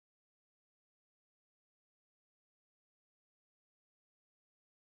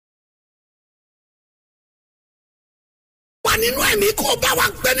wà nínú ẹ̀mí kó bá wa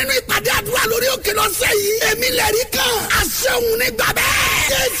gbé nínú ìpàdé àdúrà lórí òkè lọ́sẹ̀ yìí. èmi lẹ́rìí kan àṣẹ̀hùn ní gbàgbẹ́.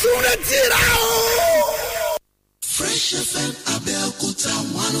 Jésù retí rẹ o. Fresh FM Abẹ́òkúta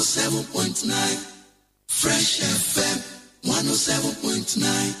 107.9. Fresh FM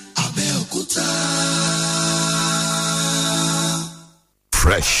 107.9 Abẹ́òkúta.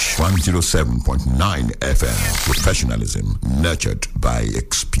 Fresh 107.9 FM. Professionalism nurtured by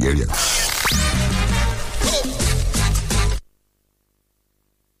experience.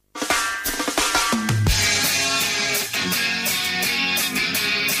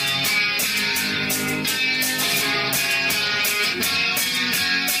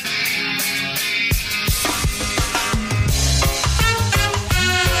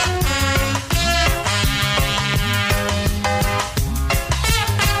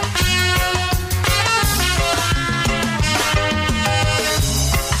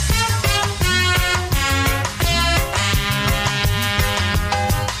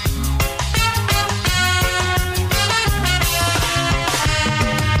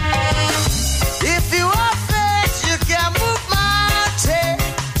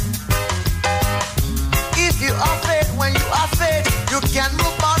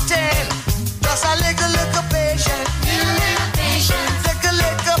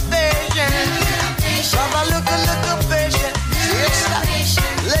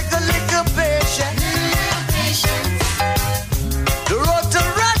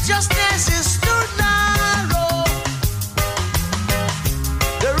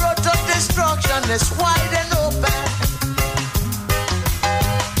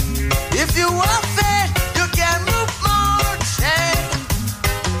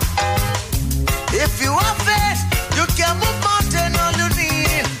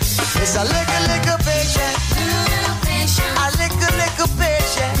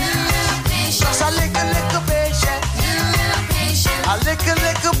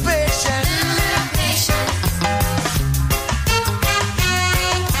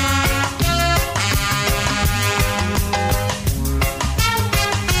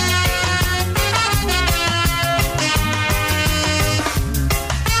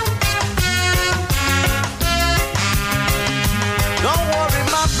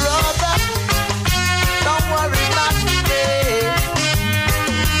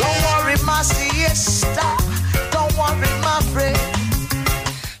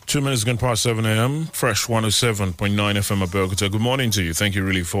 It's going past 7 a.m. Fresh 107.9 FM Abẹ́òkúta. Good morning to you. Thank you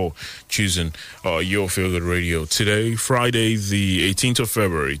really for choosing your Feel Good Radio. Today, Friday, the 18th of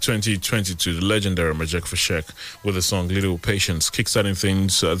February, 2022, the legendary Majek Fashek with the song Little Patience. Kickstarting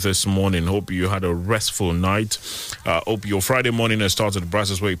things this morning. Hope you had a restful night. Hope your Friday morning has started the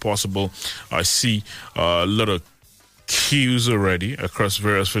brightest way possible. I see a lot of queues already across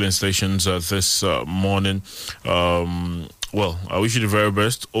various filling stations this morning. Well, I wish you the very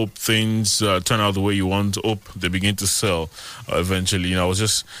best. Hope things turn out the way you want. Hope they begin to sell eventually. You know, I was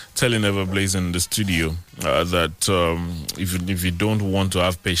just telling Everblaze in the studio that if you don't want to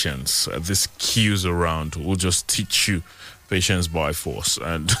have patience, this queues around will just teach you patience by force.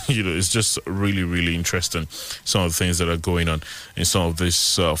 And, you know, it's just really, really interesting, some of the things that are going on in some of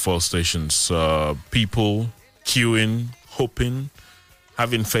these fuel stations. People queuing, hoping,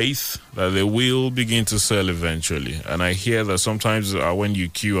 having faith that they will begin to sell eventually. And I hear that sometimes when you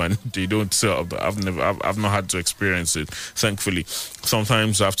queue and they don't sell, I've not had to experience it, thankfully.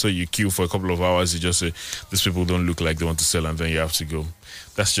 Sometimes after you queue for a couple of hours, you just say, these people don't look like they want to sell, and then you have to go.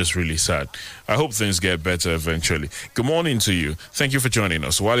 That's just really sad. I hope things get better eventually. Good morning to you. Thank you for joining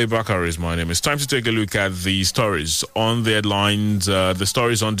us. Wale Bakar is my name. It's time to take a look at the stories on the headlines, the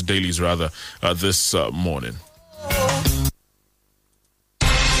stories on the dailies rather, this morning.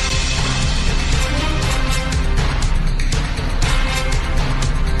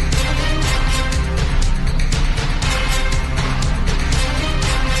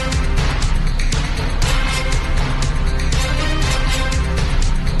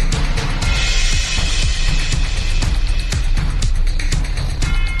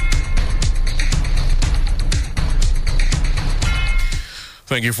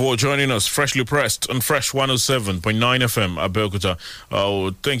 Thank you for joining us, freshly pressed on Fresh 107.9 FM Abẹ́òkúta.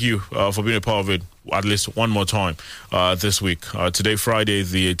 Thank you for being a part of it at least one more time this week. Today, Friday,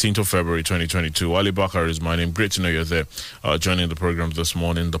 the 18th of February, 2022. Wale Bakar is my name. Great to know you're there joining the program this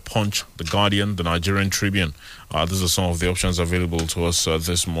morning. The Punch, The Guardian, The Nigerian Tribune. These are some of the options available to us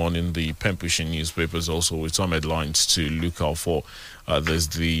this morning. The pen-pushing newspapers also with some headlines to look out for. There's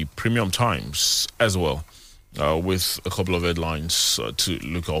the Premium Times as well. with a couple of headlines to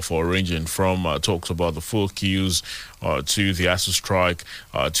look out for, ranging from talks about the full queues to the ASU strike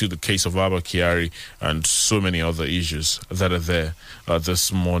to the case of Abba Kyari and so many other issues that are there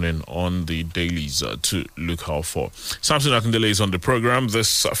this morning on the dailies to look out for. Samson Akindele is on the program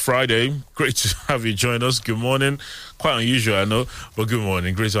this Friday. Great to have you join us. Good morning. Quite unusual, I know, but good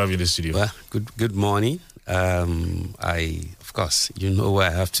morning. Great to have you in the studio. Well, good morning. Of course, you know where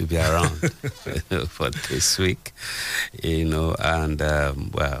I have to be around for this week, and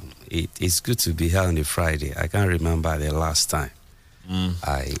it's good to be here on a Friday. I can't remember the last time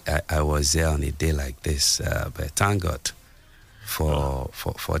I was there on a day like this, but thank God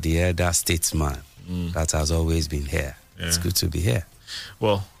for the elder statesman that has always been here. Yeah. It's good to be here.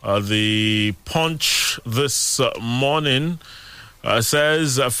 Well, the Punch this morning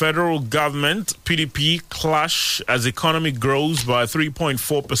says federal government PDP clash as economy grows by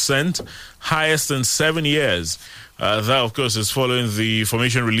 3.4%, highest in 7 years. That, of course, is following the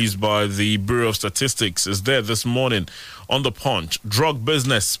information released by the Bureau of Statistics. Is there this morning on the Punch. Drug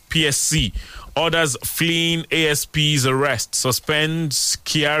business, PSC, orders fleeing ASP's arrest, suspends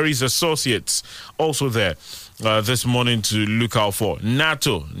Kyari's associates. Also there. This morning to look out for.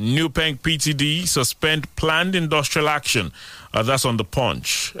 NATO, Newpeng PTD, suspend planned industrial action. That's on the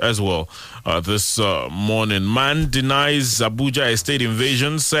Punch as well. This morning, man denies Abuja estate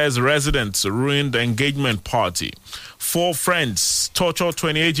invasion, says residents ruined engagement party. 4 friends torture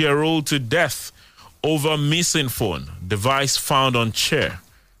 28-year-old to death over missing phone. Device found on chair.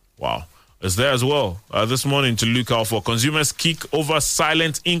 Wow. Is there as well this morning to look out for. Consumers kick over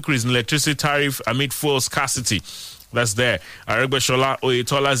silent increase in electricity tariff amid fuel scarcity. That's there. Aregbesola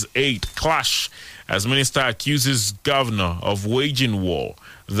Oyetola's aide clash as minister accuses governor of waging war.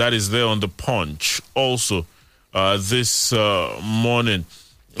 That is there on the Punch. Also this morning,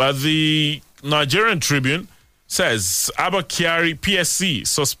 the Nigerian Tribune says Abba Kyari PSC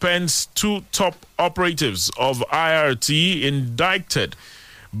suspends 2 top operatives of IRT indicted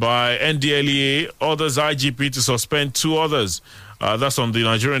by NDLEA, orders IGP to suspend 2 others. That's on the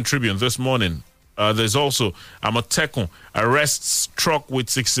Nigerian Tribune this morning. There's also Amotekun arrests truck with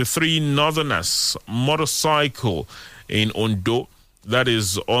 63 northerners, motorcycle in Ondo. That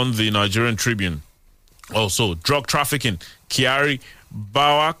is on the Nigerian Tribune. Also, drug trafficking. Kyari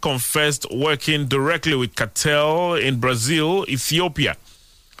Bawa confessed working directly with cartel in Brazil, Ethiopia.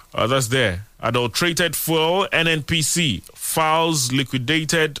 That's there. Adulterated fuel, NNPC files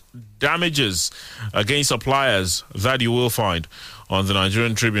liquidated damages against suppliers. That you will find on the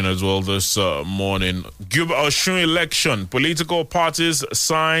Nigerian Tribune as well this morning. Guba Oshun election. Political parties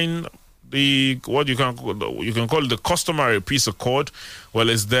sign the what you can call it the customary peace accord. Well,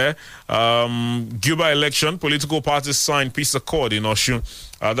 it's there. Guba election. Political parties sign peace accord in Oshun.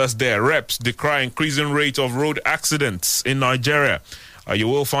 That's there. Reps decry increasing rate of road accidents in Nigeria. You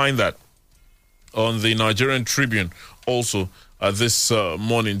will find that on the Nigerian Tribune also this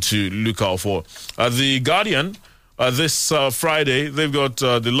morning to look out for. The Guardian, this Friday, they've got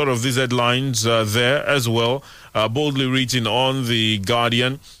a lot of these headlines there as well, boldly written on the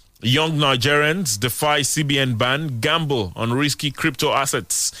Guardian. Young Nigerians defy CBN ban, gamble on risky crypto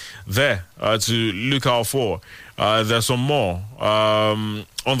assets. There to look out for. There's some more on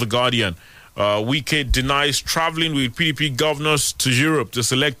the Guardian. Wike denies traveling with PDP governors to Europe to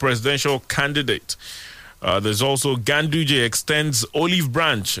select presidential candidate. There's also Ganduje extends olive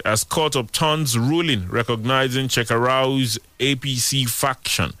branch as court upturns ruling recognizing Chekarau's APC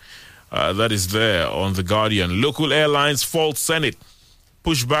faction. That is there on the Guardian. Local airlines fault Senate,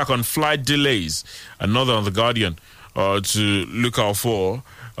 push back on flight delays. Another on the Guardian to look out for.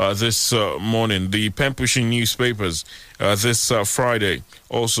 This morning, the pen-pushing newspapers this Friday,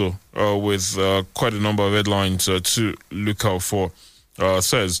 also with quite a number of headlines to look out for,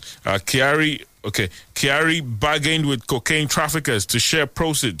 says Kyari bargained with cocaine traffickers to share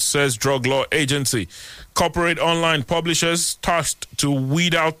proceeds, says Drug Law Agency. Corporate online publishers tasked to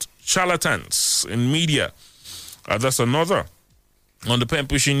weed out charlatans in media. That's another on the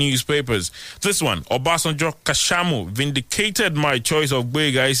pen-pushing newspapers. This one, Obasanjo Kashamu vindicated my choice of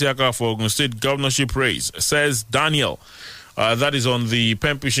Gbega Isiaka for Ogun State governorship race, says Daniel. That is on the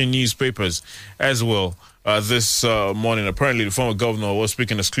pen-pushing newspapers as well. This morning, apparently the former governor was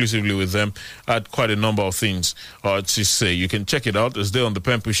speaking exclusively with them, had quite a number of things to say. You can check it out. It's there on the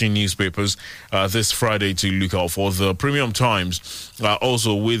pen-pushing newspapers this Friday to look out for. The Premium Times,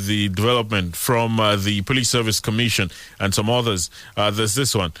 also with the development from the Police Service Commission and some others. There's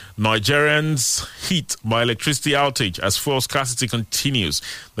this one. Nigerians hit by electricity outage as fuel scarcity continues.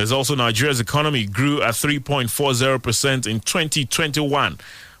 There's also Nigeria's economy grew at 3.40% in 2021.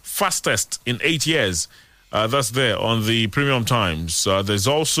 Fastest in 8 years. That's there on the Premium Times. There's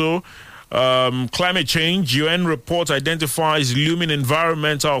also climate change. UN report identifies looming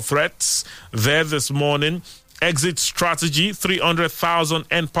environmental threats there this morning. Exit strategy, 300,000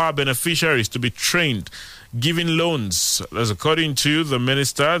 NPAR beneficiaries to be trained, giving loans. That's according to the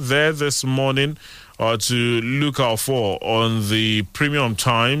minister there this morning to look out for on the Premium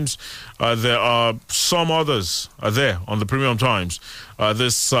Times. There are some others there on the Premium Times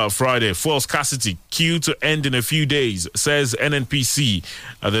this Friday. Fuel scarcity due to end in a few days, says NNPC.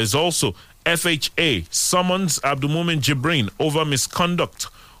 There's also FHA summons Abdulmumin Jibrin over misconduct,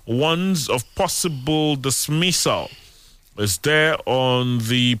 warns of possible dismissal. It's there on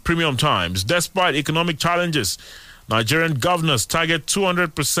the Premium Times. Despite economic challenges, Nigerian governors target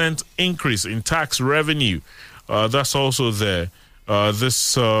 200% increase in tax revenue. That's also there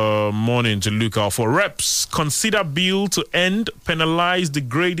this morning to look out for. Reps consider bill to end penalize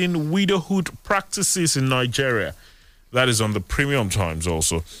degrading widowhood practices in Nigeria. That is on the Premium Times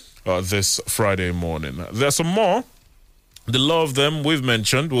also this Friday morning. There's some more. The lot of them we've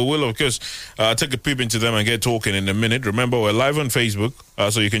mentioned. We will, of course, take a peep into them and get talking in a minute. Remember, we're live on Facebook,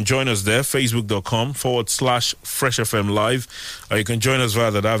 so you can join us there, facebook.com/Fresh FM Live. You can join us via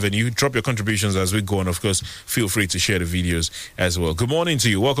that avenue. Drop your contributions as we go on. Of course, feel free to share the videos as well. Good morning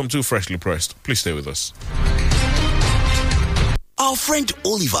to you. Welcome to Freshly Pressed. Please stay with us. Our friend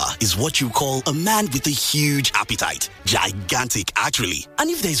Oliver is what you call a man with a huge appetite. Gigantic, actually. And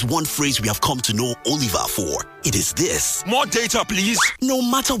if there's one phrase we have come to know Oliver for, it is this. More data, please. No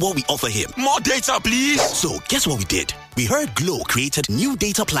matter what we offer him. More data, please. So, guess what we did? We heard Glow created new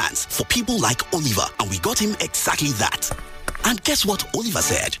data plans for people like Oliver, and we got him exactly that. And guess what Oliver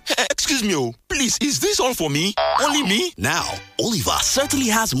said? Excuse me, please, is this all for me? Only me? Now, Oliver certainly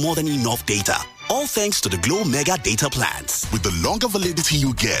has more than enough data. All thanks to the Glow Mega Data Plans. With the longer validity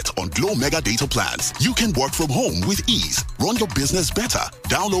you get on Glow Mega Data Plans, you can work from home with ease, run your business better,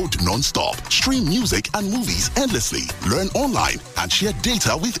 download non-stop, stream music and movies endlessly, learn online, and share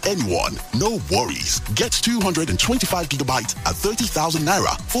data with anyone. No worries. Get 225 gigabytes at 30,000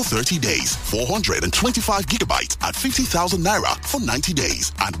 Naira for 30 days, 425 gigabytes at 50,000 Naira for 90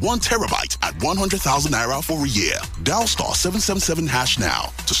 days, and 1 terabyte at 100,000 Naira for a year. Dial *777#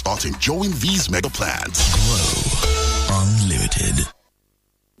 now to start enjoying these mega plans. Glow Unlimited.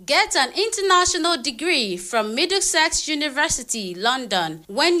 Get an international degree from Middlesex University, London,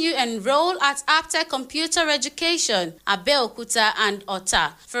 when you enroll at Aptech Computer Education, Abeokuta and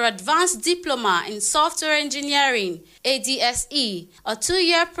Ota for advanced diploma in software engineering, ADSE, a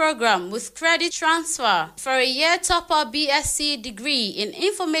 2-year program with credit transfer for a year top-up BSc degree in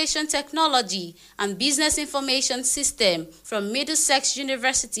information technology and business information system from Middlesex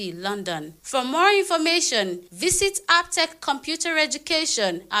University, London. For more information, visit Aptech Computer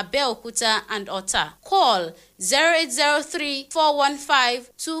Education, Abeokuta and Ota. Call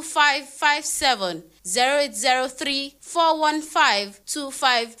 0803-415-2557,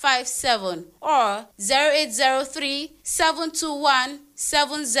 0803-415-2557, or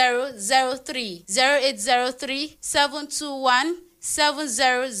 0803-721-7003,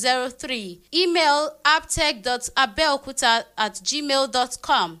 0803-721-7003. Email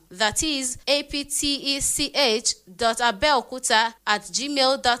aptech.abeokuta@gmail.com. That is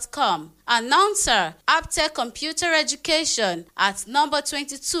aptech.abeokuta@gmail.com. Announcer, Aptech Computer Education at number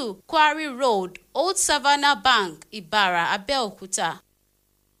 22, Quarry Road, Old Savannah Bank, Ibara, Abeokuta.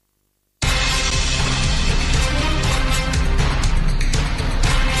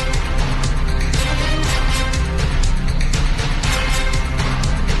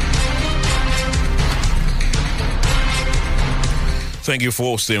 Thank you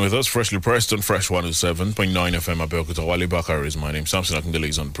for staying with us. Freshly Pressed on Fresh 107.9 FM Abeokuta. Wale Bakar is my name. Samson Akindele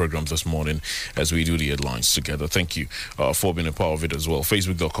is on the program this morning as we do the headlines together. Thank you for being a part of it as well.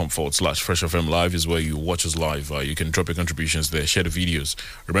 Facebook.com/Fresh FM Live is where you watch us live. You can drop your contributions there, share the videos.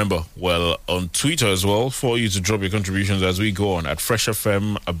 Remember, well, on Twitter as well, for you to drop your contributions as we go on at Fresh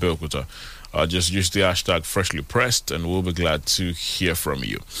FM Abeokuta. Just use the hashtag Freshly Pressed and we'll be glad to hear from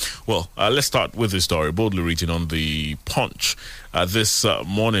you. Well, let's start with this story, boldly written on the Punch this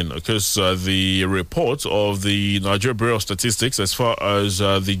morning, because the report of the Nigeria Bureau of Statistics as far as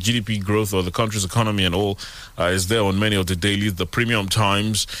the GDP growth of the country's economy and all is there on many of the dailies, the Premium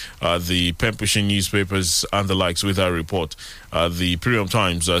Times, the pen-pushing newspapers and the likes with that report. The Premium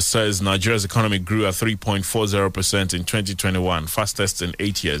Times says Nigeria's economy grew at 3.40% in 2021, fastest in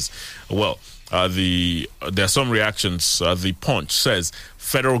 8 years. Well, there are some reactions. The Punch says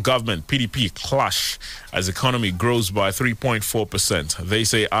federal government PDP clash as economy grows by 3.4%. They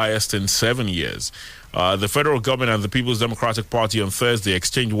say highest in 7 years. The federal government and the People's Democratic Party on Thursday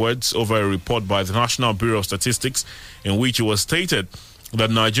exchanged words over a report by the National Bureau of Statistics in which it was stated that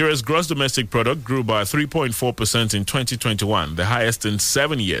Nigeria's gross domestic product grew by 3.4% in 2021, the highest in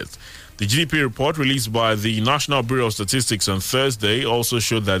 7 years. The GDP report released by the National Bureau of Statistics on Thursday also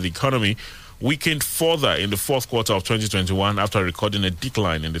showed that the economy weakened further in the fourth quarter of 2021 after recording a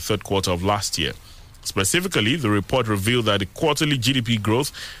decline in the third quarter of last year. Specifically, the report revealed that the quarterly GDP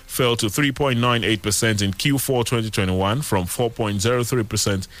growth fell to 3.98% in Q4 2021 from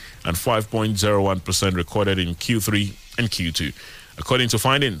 4.03% and 5.01% recorded in Q3 and Q2. According to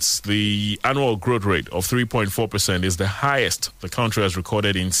findings, the annual growth rate of 3.4% is the highest the country has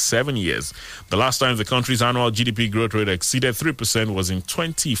recorded in 7 years. The last time the country's annual GDP growth rate exceeded 3% was in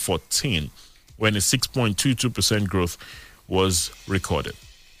 2014, when a 6.22% growth was recorded.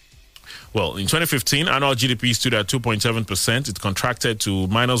 Well, in 2015, annual GDP stood at 2.7%. It contracted to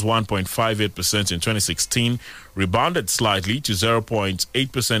minus 1.58% in 2016, rebounded slightly to 0.8%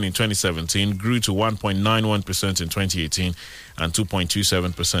 in 2017, grew to 1.91% in 2018, and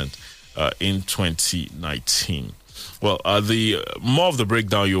 2.27% in 2019. Well, the more of the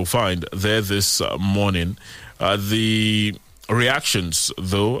breakdown you'll find there this morning. The reactions,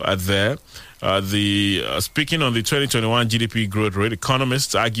 though, are there. Speaking on the 2021 GDP growth rate,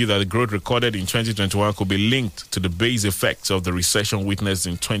 economists argue that the growth recorded in 2021 could be linked to the base effects of the recession witnessed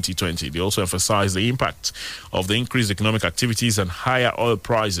in 2020. They also emphasize the impact of the increased economic activities and higher oil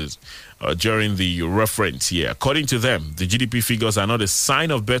prices during the reference year. According to them, the GDP figures are not a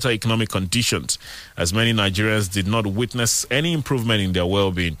sign of better economic conditions, as many Nigerians did not witness any improvement in their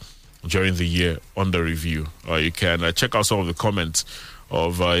well-being during the year under review. You can check out some of the comments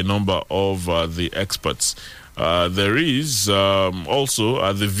of a number of the experts. There is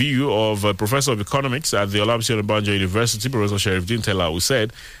also the view of a professor of economics at the Olabisi Onabanjo University, Professor Sherifdeen Tella, who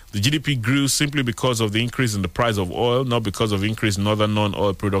said the GDP grew simply because of the increase in the price of oil, not because of increase in other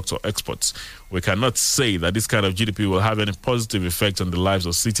non-oil products or exports. We cannot say that this kind of GDP will have any positive effect on the lives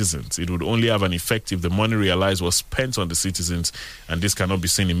of citizens. It would only have an effect if the money realized was spent on the citizens, and this cannot be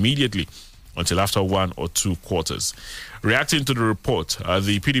seen immediately until after 1 or 2 quarters. Reacting to the report,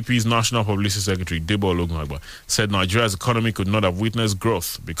 the PDP's National Publicity Secretary, Debo Ologunagba, said Nigeria's economy could not have witnessed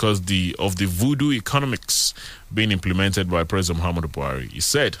growth because of the voodoo economics being implemented by President Muhammadu Buhari. He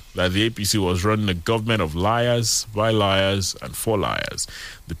said that the APC was running a government of liars, by liars, and for liars.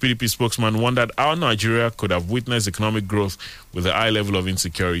 The PDP spokesman wondered how Nigeria could have witnessed economic growth with a high level of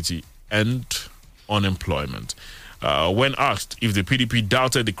insecurity and unemployment. When asked if the PDP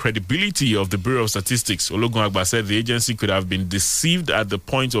doubted the credibility of the Bureau of Statistics, Ologunagba said the agency could have been deceived at the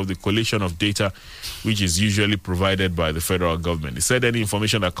point of the collation of data, which is usually provided by the federal government. He said any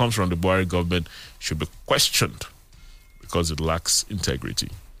information that comes from the Buhari government should be questioned because it lacks integrity.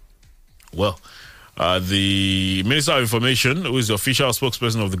 Well, the Minister of Information, who is the official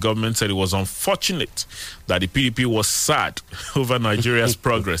spokesperson of the government, said it was unfortunate that the PDP was sad over Nigeria's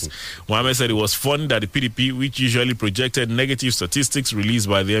progress. Mohammed said it was funny that the PDP, which usually projected negative statistics released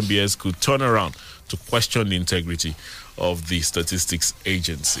by the NBS, could turn around to question the integrity of the statistics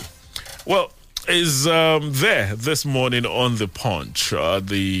agency. Well, is there this morning on The Punch,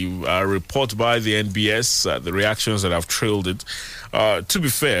 the report by the NBS, the reactions that have trailed it. To be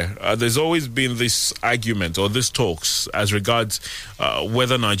fair, there's always been this argument or this talks as regards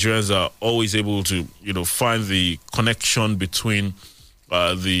whether Nigerians are always able to, find the connection between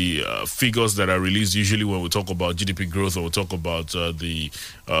the figures that are released usually when we talk about GDP growth or we talk about the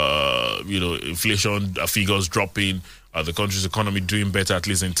inflation figures dropping, the country's economy doing better, at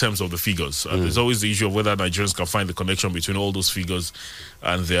least in terms of the figures. There's always the issue of whether Nigerians can find the connection between all those figures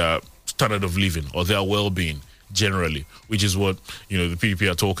and their standard of living or their well-being generally, which is what the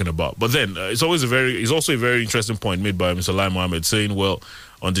PDP are talking about. But then it's also a very interesting point made by Mr. Lai Mohammed, saying, well,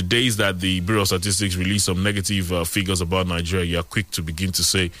 on the days that the Bureau of Statistics release some negative figures about Nigeria, you are quick to begin to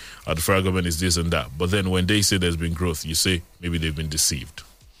say the federal government is this and that. But then when they say there's been growth, you say maybe they've been deceived.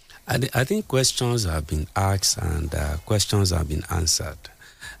 I think questions have been asked and questions have been answered.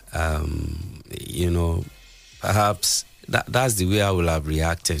 Perhaps that's the way I will have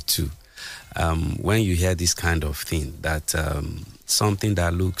reacted to when you hear this kind of thing, that something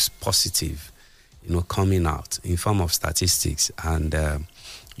that looks positive, coming out in form of statistics, and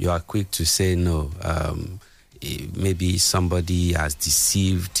you are quick to say no. Maybe somebody has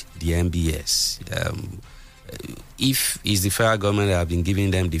deceived the NBS. If it's the federal government that have been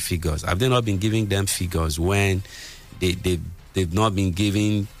giving them the figures, have they not been giving them figures when they've not been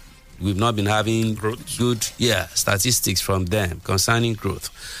giving we've not been having Growth. good statistics from them concerning growth.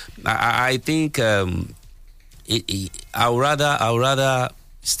 I think I would rather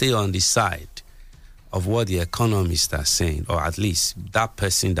stay on the side of what the economists are saying, or at least that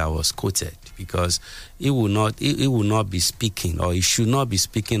person that was quoted, because he will not be speaking, or he should not be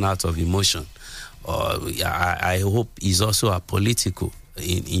speaking out of emotion. I hope he's also a political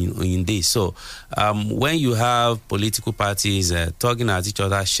in this. So when you have political parties talking at each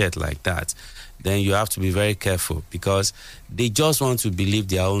other's shirt like that, then you have to be very careful, because they just want to believe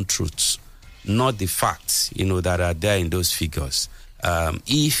their own truths, not the facts, that are there in those figures.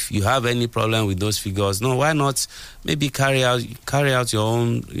 If you have any problem with those figures, why not maybe carry out your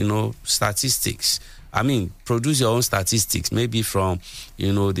own, statistics? I mean, produce your own statistics, maybe from,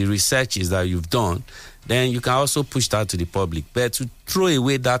 the researches that you've done. Then you can also push that to the public. But to throw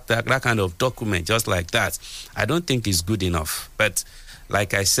away that kind of document just like that, I don't think is good enough. But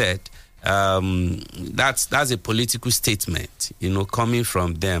like I said, that's a political statement, coming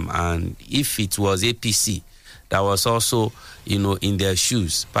from them. And if it was APC that was also, in their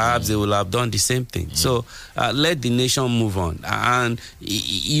shoes, perhaps they will have done the same thing. So let the nation move on. And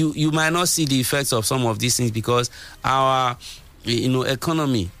you might not see the effects of some of these things, because our,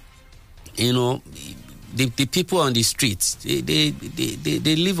 economy, the people on the streets, they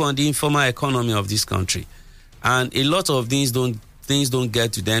live on the informal economy of this country. And a lot of things don't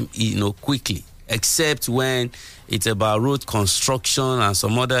get to them, quickly, except when it's about road construction and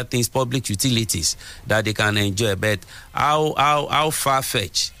some other things, public utilities that they can enjoy. But how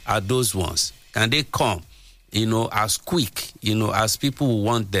far-fetched are those ones? Can they come, as quick, as people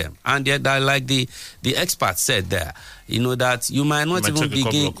want them? And that, like the expert said there, that you might not even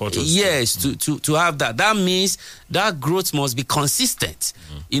begin, to have that. That means that growth must be consistent.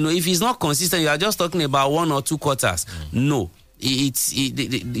 If it's not consistent, you are just talking about 1 or 2 quarters. No.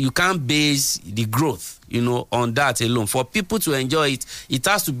 You can't base the growth, on that alone. For people to enjoy it, it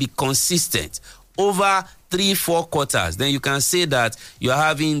has to be consistent over 3-4 quarters. Then you can say that you are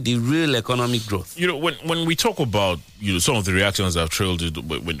having the real economic growth. When we talk about some of the reactions that have trailed it,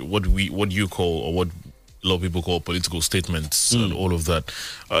 what you call, or what a lot of people call political statements and all of that,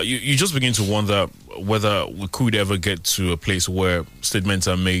 you just begin to wonder whether we could ever get to a place where statements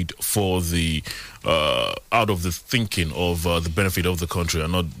are made for the out of the thinking of the benefit of the country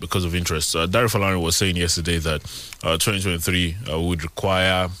and not because of interest. Dari Falani was saying yesterday that 2023 would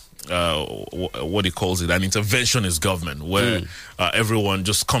require what he calls it an interventionist government, where everyone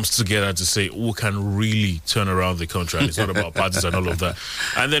just comes together to say who can really turn around the country, and it's not about parties and all of that.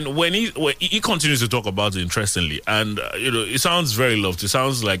 And then when he continues to talk about it, interestingly, and it sounds very lovely. It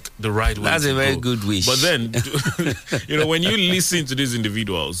sounds like the right way. That's a very good wish. But then when you listen to these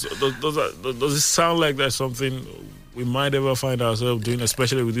individuals, does it sound like that's something we might ever find ourselves doing,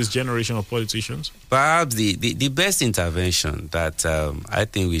 especially with this generation of politicians? Perhaps the best intervention that I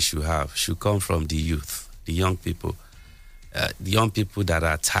think we should come from the youth, the young people that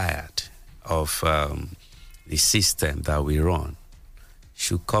are tired of the system that we run,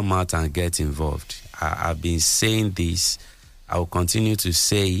 should come out and get involved. I've been saying this, I will continue to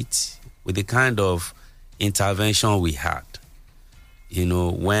say it, with the kind of intervention we had,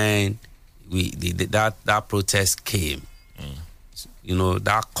 when that protest came,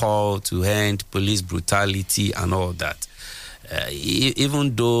 that call to end police brutality and all that.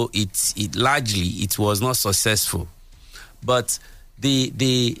 Even though it largely was not successful, but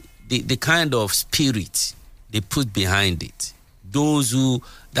the kind of spirit they put behind it, those who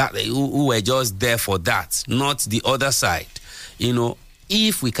were just there for that, not the other side,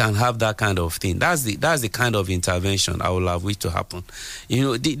 if we can have that kind of thing, that's the kind of intervention I would have wished to happen.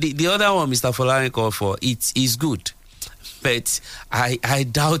 The other one Mr. Falani called for, it is good, but I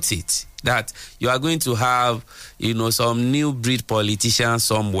doubt it that you are going to have some new breed politicians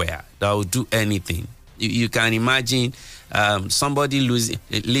somewhere that will do anything. You can imagine somebody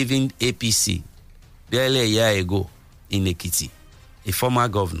leaving APC barely a year ago in Ekiti, a former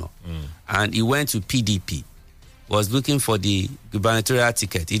governor, and he went to PDP. Was looking for the gubernatorial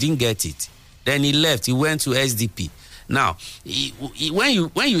ticket. He didn't get it. Then he left. He went to SDP. Now,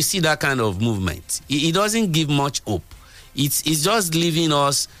 when you see that kind of movement, it doesn't give much hope. It's just leaving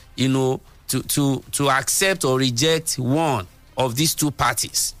us, to accept or reject one of these two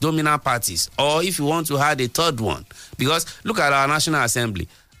parties, dominant parties, or if you want to add a third one. Because look at our National Assembly.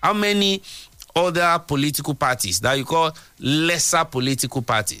 How many other political parties that you call lesser political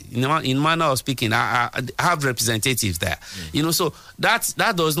parties, in manner of speaking, have representatives there. So that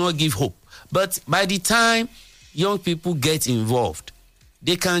does not give hope. But by the time young people get involved,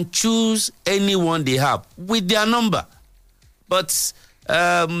 they can choose anyone they have with their number. But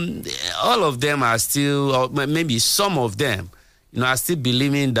all of them are still, or maybe some of them, are still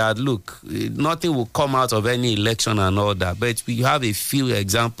believing that, look, nothing will come out of any election and all that. But we have a few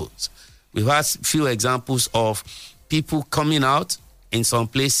examples. We've had few examples of people coming out in some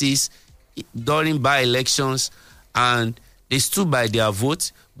places during by-elections, and they stood by their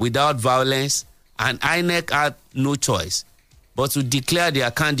vote without violence, and INEC had no choice but to declare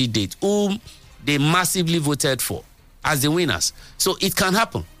their candidate, whom they massively voted for, as the winners. So it can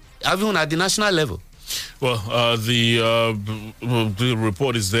happen, even at the national level. Well, the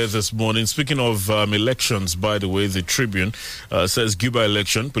report is there this morning. Speaking of elections, by the way, the Tribune says Guba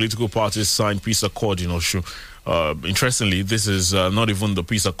election, political parties signed peace accord in Osun. Interestingly, this is not even the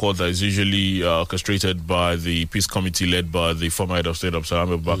peace accord that is usually orchestrated by the peace committee led by the former head of state,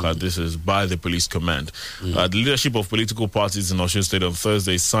 Absalom Abubakar. This is by the police command. The leadership of political parties in Osun State on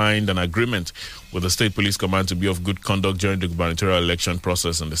Thursday signed an agreement with the state police command to be of good conduct during the gubernatorial election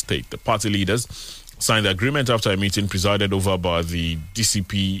process in the state. The party leaders signed the agreement after a meeting presided over by the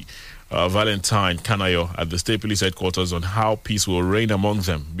DCP Valentine Kanayo at the state police headquarters on how peace will reign among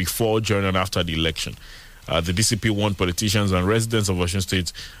them before, during, and after the election. The DCP warned politicians and residents of Osun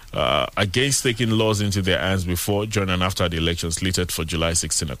State against taking laws into their hands before, during, and after the elections slated for July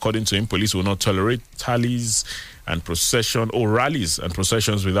 16. According to him, police will not tolerate rallies and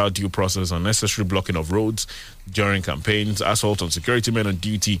processions without due process, unnecessary blocking of roads during campaigns, assault on security men on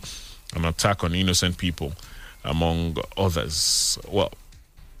duty, an attack on innocent people, among others. Well,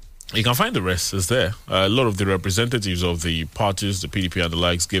 you can find the rest. It's there. A lot of the representatives of the parties, the PDP and the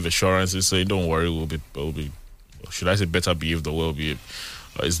likes, gave assurances saying, don't worry, we'll be should I say better behaved or well behaved.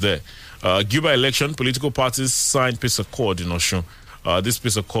 It's there. Guba election, political parties signed peace accord in Osun. This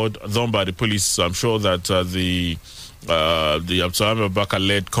peace accord done by the police. I'm sure that the Absalom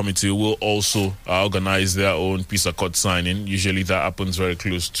Abubakar-led committee will also organize their own peace accord signing. Usually that happens very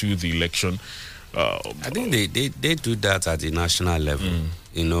close to the election. I think they do that at the national level.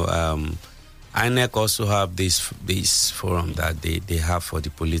 INEC also have this forum that they have for the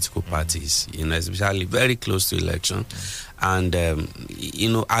political parties, especially very close to election. And,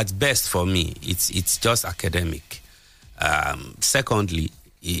 at best for me, it's just academic. Secondly,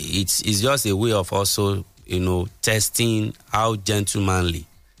 it's just a way of also, testing how gentlemanly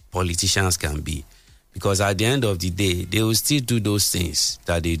politicians can be. Because at the end of the day, they will still do those things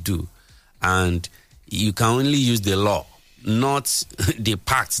that they do. And you can only use the law, not the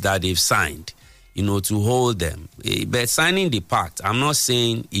pact that they've signed, to hold them. But signing the pact, I'm not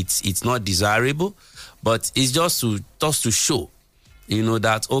saying it's not desirable, but it's just to show,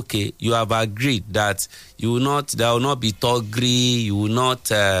 that, okay, you have agreed that there will not be thuggery, you will not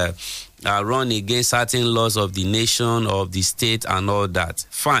run against certain laws of the nation, of the state, and all that.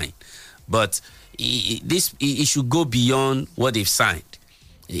 Fine. But it should go beyond what they've signed.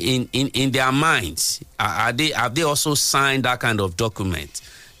 In their minds, have they also signed that kind of document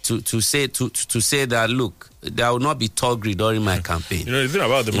to say that, look, there will not be thuggery during my campaign? The thing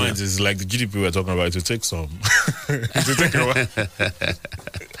about the minds is like the GDP we're talking about. To take some, to take a while.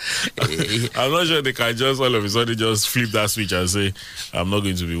 I'm not sure they can just all of a sudden just flip that switch and say, I'm not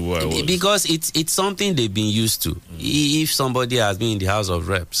going to be who I was. Because it's something they've been used to. If somebody has been in the House of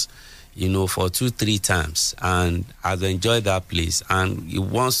Reps, for 2-3 times and has enjoyed that place and he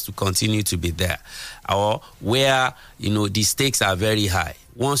wants to continue to be there, or where, the stakes are very high.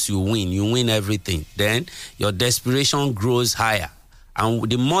 Once you win everything, then your desperation grows higher. And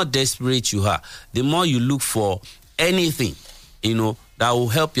the more desperate you are, the more you look for anything, that will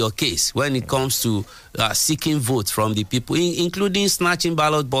help your case when it comes to seeking votes from the people, including snatching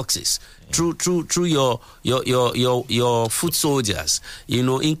ballot boxes through your foot soldiers,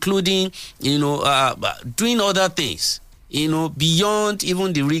 including doing other things, beyond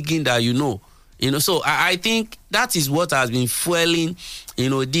even the rigging that So I think that is what has been fueling,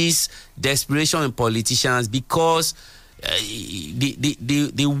 this desperation in politicians, because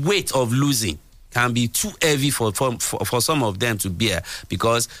the weight of losing can be too heavy for some of them to bear,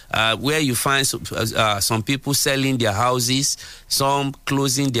 because where you find some people selling their houses, some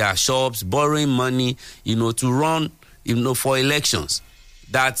closing their shops, borrowing money, to run, for elections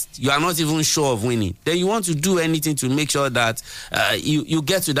that you are not even sure of winning. Then you want to do anything to make sure that you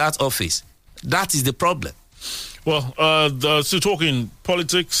get to that office. That is the problem. Well, so talking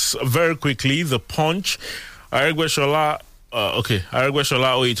politics very quickly, the Punch, Aregbesola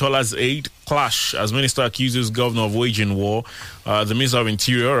Oyetola's aide clash as minister accuses governor of waging war. The Minister of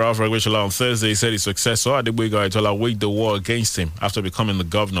Interior, Ralph Aregbesola, on Thursday said his successor, Adegboyega Oyetola, waged the war against him after becoming the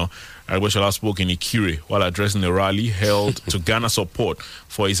governor. Aregbesola spoke in Ikire while addressing a rally held to garner support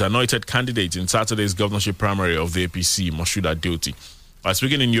for his anointed candidate in Saturday's governorship primary of the APC, Moshood Adeoti.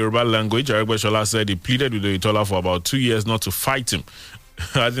 Speaking in Yoruba language, Aregbesola said he pleaded with Oyetola for about 2 years not to fight him.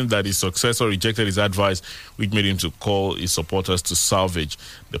 I think that his successor rejected his advice, which made him to call his supporters to salvage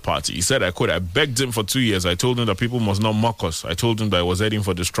the party. He said, I begged him for 2 years. I told him that people must not mock us. I told him that I was heading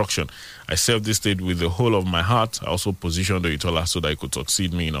for destruction. I served this state with the whole of my heart. I also positioned Oyetola so that he could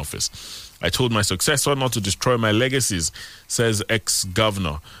succeed me in office. I told my successor not to destroy my legacies, says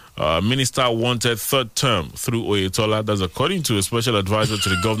ex-governor. Minister wanted third term through Oyetola. That's according to a special advisor to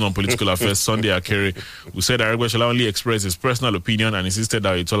the governor on political affairs, Sunday Akere, who said Aregbesola only expressed his personal opinion and insisted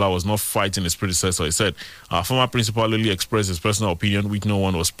that Oyetola was not fighting his predecessor. He said, our former principal only expressed his personal opinion, which no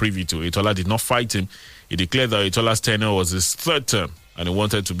one was privy to. Oyetola did not fight him. He declared that Oyetola's tenure was his third term and he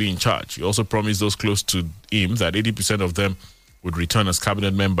wanted to be in charge. He also promised those close to him that 80% of them would return as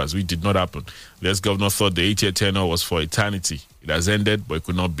cabinet members, which did not happen. The ex-governor thought the 8-year tenure was for eternity. It has ended, but he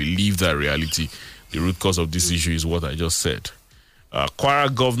could not believe that reality. The root cause of this issue is what I just said.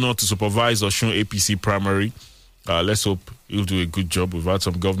 Kwara governor to supervise Osun APC primary. Let's hope he'll do a good job. We've had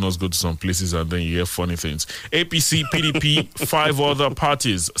some governors go to some places and then you hear funny things. APC, PDP, 5 other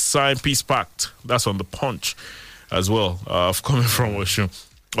parties sign peace pact. That's on the Punch as well, coming from Osun.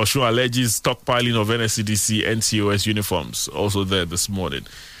 Osun alleges stockpiling of NSCDC, NCOS uniforms. Also there this morning.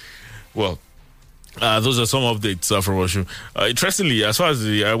 Well, those are some updates from Osun. Interestingly, as far as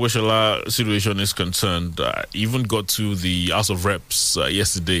the Aregbesola situation is concerned, even got to the House of Reps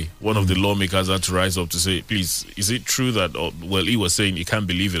yesterday. One of the lawmakers had to rise up to say, please, is it true that, he was saying he can't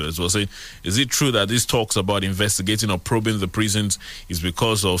believe it as well, saying, is it true that these talks about investigating or probing the prisons is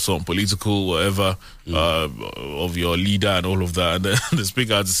because of some political whatever of your leader and all of that? And then the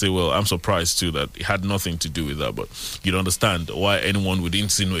speaker had to say, well, I'm surprised too that it had nothing to do with that, but you don't understand why anyone would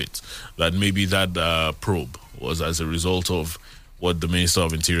insinuate that maybe that probe was as a result of what the Minister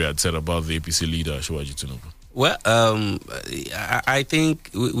of Interior had said about the APC leader, Asiwaju Tinubu. Well, I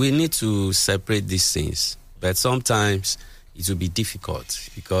think we need to separate these things, but sometimes it will be difficult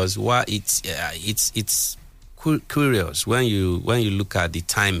because it's curious when you look at the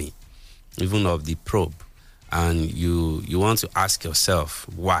timing, even of the probe, and you want to ask yourself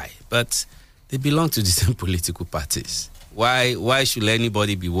why. But they belong to the same political parties. Why should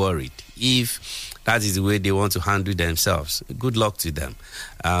anybody be worried if that is the way they want to handle themselves? Good luck to them.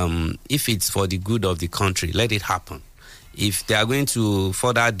 If it's for the good of the country, let it happen. If they are going to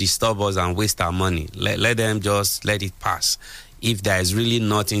further disturb us and waste our money, let them just let it pass. If there is really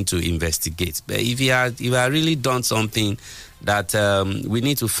nothing to investigate. But if you have really done something that we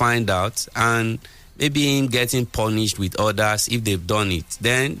need to find out, and maybe him getting punished with others if they've done it,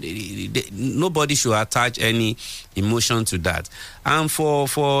 then nobody should attach any emotion to that. And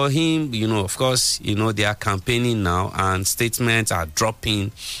for him, of course, they are campaigning now and statements are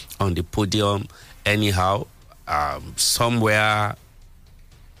dropping on the podium anyhow. Somewhere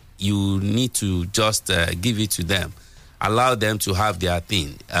you need to just give it to them. Allow them to have their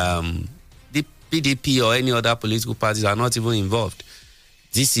thing. The PDP or any other political parties are not even involved.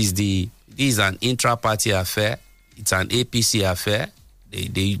 This is an intra-party affair. It's an APC affair.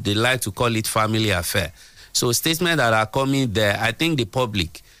 They like to call it family affair. So statements that are coming there, I think the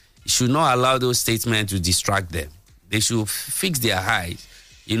public should not allow those statements to distract them. They should fix their eyes,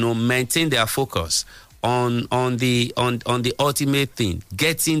 maintain their focus on the ultimate thing,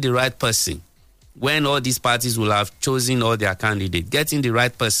 getting the right person. When all these parties will have chosen all their candidates, getting the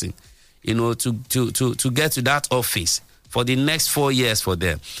right person, to get to that office for the next 4 years for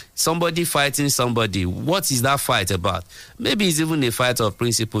them. Somebody fighting somebody. What is that fight about? Maybe it's even a fight of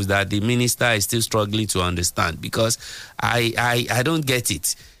principles that the minister is still struggling to understand, because I don't get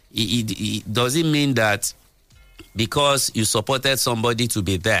it. Does it mean that because you supported somebody to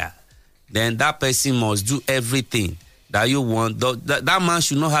be there, then that person must do everything that you want? That man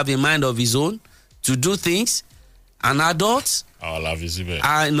should not have a mind of his own to do things? An adult? I'll have his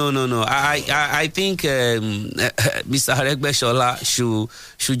No. I think Mr. Aregbesola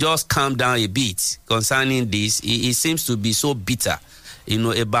should just calm down a bit concerning this. He seems to be so bitter,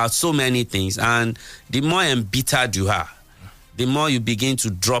 about so many things. And the more embittered you are, the more you begin to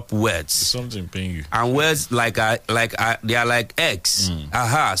drop words. Something paying you. And words they are like eggs.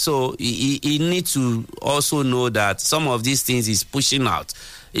 So he needs to also know that some of these things he's pushing out.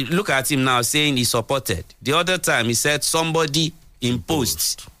 Look at him now saying he supported. The other time he said somebody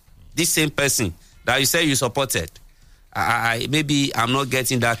imposed. This same person that you said you supported. Maybe I'm not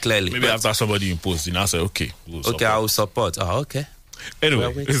getting that clearly. Maybe after somebody imposed, you now say, okay. I will support. Oh, okay.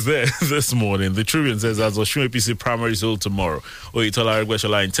 Anyway, it's there this morning. The Tribune says as Osun APC primary is held tomorrow, Oyetola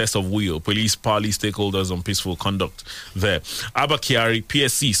Aregbesola in test of will, police parley stakeholders on peaceful conduct there. Abba Kyari,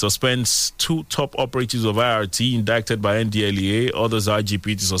 PSC suspends 2 top operatives of IRT indicted by NDLEA, others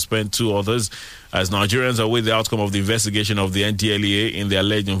IGP to suspend 2 others as Nigerians await the outcome of the investigation of the NDLEA in the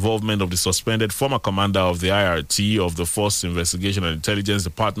alleged involvement of the suspended former commander of the IRT of the Force Investigation and Intelligence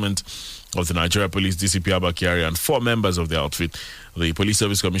Department of the Nigeria Police, DCP Abba Kyari, and 4 members of the outfit. The Police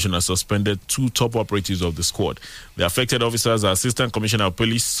Service Commissioner suspended 2 top operatives of the squad. The affected officers are Assistant Commissioner of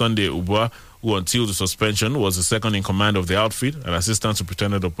Police Sunday Ubwa, who until the suspension was the second in command of the outfit, and Assistant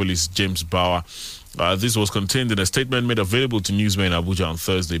Superintendent of Police James Bauer. This was contained in a statement made available to newsmen in Abuja on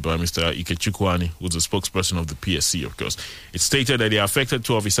Thursday by Mr. Ikechukwani, who's the spokesperson of the PSC, of course. It stated that the affected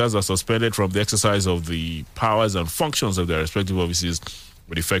 2 officers are suspended from the exercise of the powers and functions of their respective offices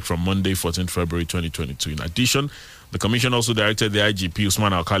with effect from Monday, 14th February 2022. In addition, the Commission also directed the IGP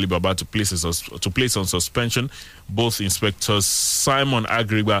Usman Alkali Baba to place on suspension both Inspectors Simon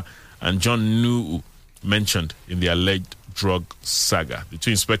Agriba and John Nuhu mentioned in the alleged drug saga. The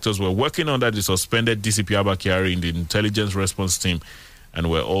 2 inspectors were working under the suspended DCP Abba Kyari in the intelligence response team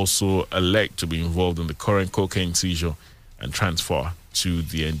and were also alleged to be involved in the current cocaine seizure and transfer to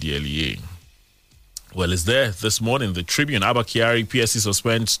the NDLEA. Well, it's there this morning. The Tribune, Abba Kyari, PSC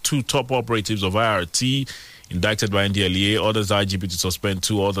suspends 2 top operatives of IRT indicted by NDLEA, others IGP to suspend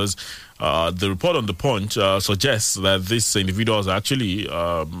 2 others. The report on The Punch suggests that these individuals are actually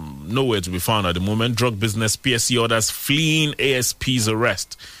nowhere to be found at the moment. Drug business, PSC orders fleeing ASP's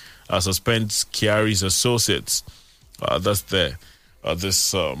arrest, suspends Kyari's associates. That's there.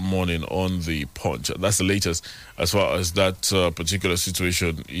 This morning on The Punch. That's the latest as far as that particular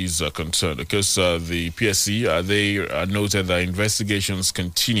situation is concerned. Because the PSC, they noted that investigations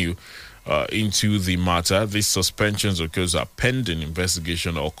continue into the matter. These suspensions, of course, are pending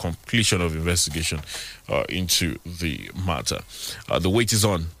investigation or completion of investigation into the matter. The wait is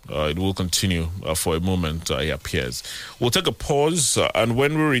on. It will continue for a moment, it appears. We'll take a pause, and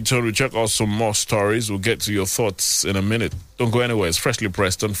when we return, we'll check out some more stories. We'll get to your thoughts in a minute. Don't go anywhere. It's Freshly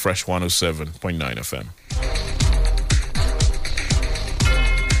Pressed on Fresh 107.9 FM.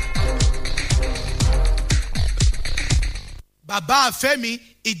 Bàbá Fẹ́mi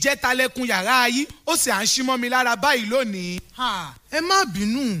ìjẹ́talẹ́kùn yàrá yìí ó sì à ń ṣí mọ́ mi lára báyìí lónìí. ẹ má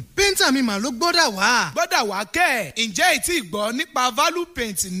bínú pẹ́ńtà mi mà ló gbọ́dọ̀ wá. gbọ́dọ̀ wá kẹ́ ẹ̀ ǹjẹ́ ìtì gbọ́ nípa Value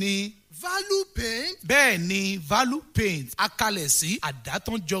Paint ni. Value Paint. bẹ́ẹ̀ ni Value Paint akalẹ̀ sí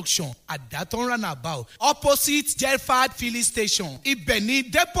Àdátán junction Àdátán roundabout opposite Jelfad filling station. ibẹ̀ ni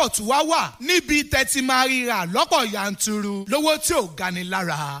depot wa wà níbi tẹ́tí máa ríra lọ́pọ̀ yanturu lówó tí ò gani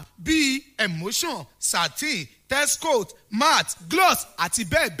lára bíi Emotion, Satin, Testcoat, Matte, Gloss àti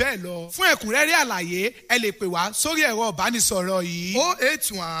bẹ́ẹ̀ bẹ́ẹ̀ lọ. Fún ẹ̀kúnrẹ́rẹ́ àlàyé ẹ lè pè wá sórí ẹ̀rọ ìbánisọ̀rọ̀ yìí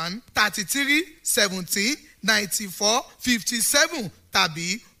 081 33 17 94 57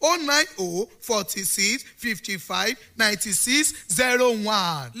 tàbí 090 46 55 96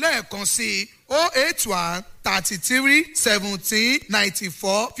 01. lẹ́ẹ̀kan sí 081 33 17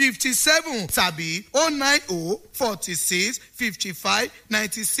 94 57 tàbí 090 46 55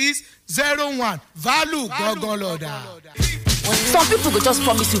 96 01. Value gangan lọ́dà. Some people go just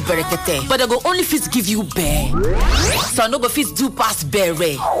promise you berekete, but they go only fit give you bear. Some no go fit do pass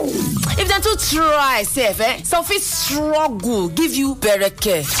bere. If they too try, some fit struggle give you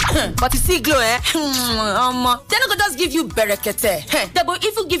bereke. But you see glow, they no go just give you berekete. They go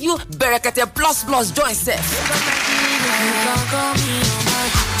even give you berekete plus join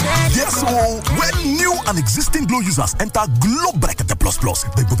Yes, so when new and existing Glow users enter Glow Berekete Plus,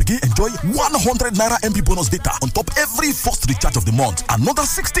 they will begin enjoy 100 Naira MB bonus data on top every first recharge of the month, another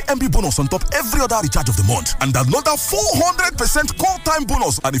 60 MB bonus on top every other recharge of the month, and another 400% call time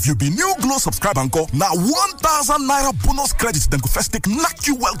bonus. And if you be new Glow subscriber encore, now 1,000 Naira bonus credits, then go first take knock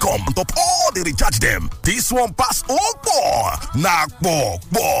you welcome on top all the recharge them. This one pass all boy.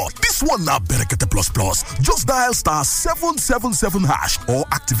 This one now Berekete Plus. Just dial *777# or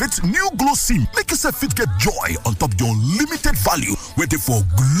activate new Glow SIM. Make yourself fit get joy on top your unlimited value. Waiting for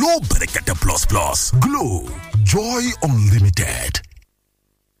Glow Berekete Plus. Glow, joy unlimited.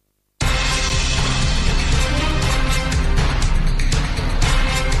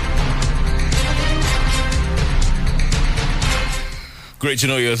 Great to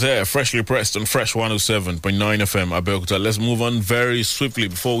know you're there. Freshly Pressed on Fresh 107.9 FM, Abeokuta. Let's move on very swiftly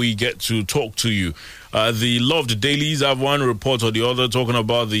before we get to talk to you. The loved dailies have one report or the other talking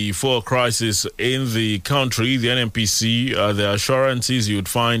about the fuel crisis in the country. The NNPC, the assurances you'd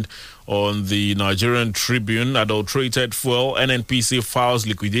find On the Nigerian Tribune, adulterated fuel, NNPC files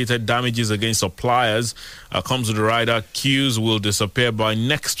liquidated damages against suppliers. Comes with the rider, queues will disappear by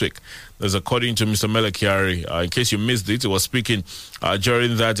next week. That's according to Mr. Melekiari. In case you missed it, he was speaking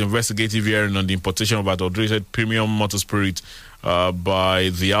during that investigative hearing on the importation of adulterated premium motor spirit by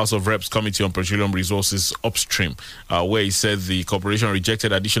the House of Reps Committee on Petroleum Resources Upstream, where he said the corporation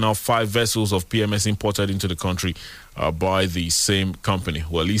rejected additional 5 vessels of PMS imported into the country by the same company.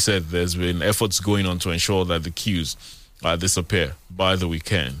 Well, he said there's been efforts going on to ensure that the queues disappear by the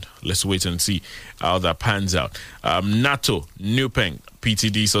weekend. Let's wait and see how that pans out. NATO, Nupeng,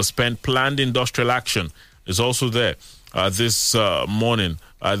 PTD suspend planned industrial action is also there this morning.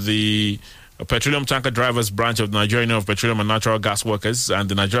 The Petroleum Tanker Drivers Branch of the Nigerian Union of Petroleum and Natural Gas Workers and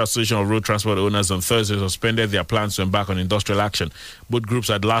the Nigeria Association of Road Transport Owners on Thursday suspended their plans to embark on industrial action. Both groups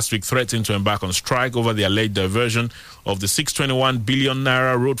had last week threatened to embark on strike over the alleged diversion of the 621 billion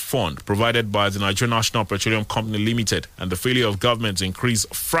naira road fund provided by the Nigerian National Petroleum Company Limited and the failure of government to increase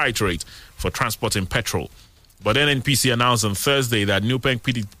freight rate for transporting petrol. But NNPC announced on Thursday that Nupeng,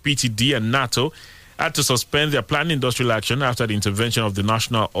 PTD and NATO had to suspend their planned industrial action after the intervention of the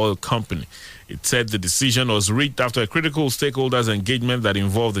National Oil Company. It said the decision was reached after a critical stakeholders engagement that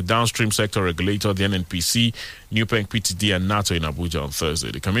involved the downstream sector regulator, the NNPC, Nupeng, PTD, and NATO in Abuja on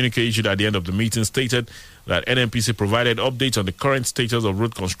Thursday. The communique issued at the end of the meeting stated that NNPC provided updates on the current status of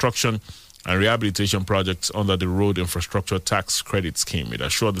road construction and rehabilitation projects under the Road Infrastructure Tax Credit Scheme. It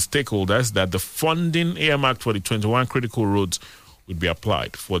assured the stakeholders that the funding earmarked for the 21 critical roads would be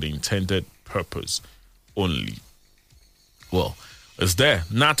applied for the intended purpose only. Well, it's there.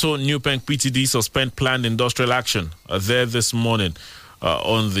 NATO, Nupeng, PTD suspend planned industrial action there this morning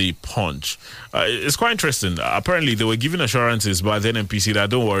on the Punch. It's quite interesting. Apparently, they were given assurances by the NNPC that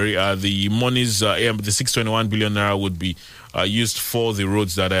don't worry, the monies, the 621 billion naira would be used for the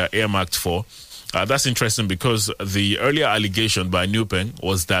roads that are earmarked for. That's interesting because the earlier allegation by Nupeng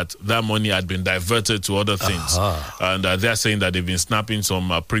was that money had been diverted to other things. And they're saying that they've been snapping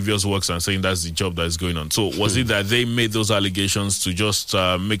some previous works and saying that's the job that is going on. So was it that they made those allegations to just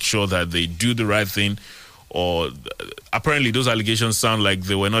make sure that they do the right thing? Or apparently those allegations sound like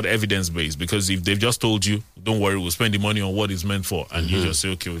they were not evidence-based, because if they've just told you, don't worry, we'll spend the money on what it's meant for, and you just say,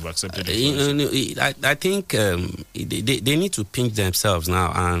 okay, we've accepted it. I think they need to pinch themselves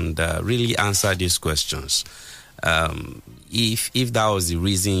now and really answer these questions. If that was the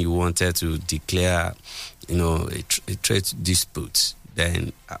reason you wanted to declare, a trade dispute,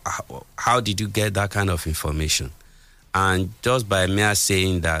 then how did you get that kind of information? And just by mere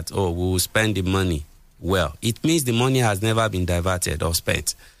saying that, we will spend the money, well, it means the money has never been diverted or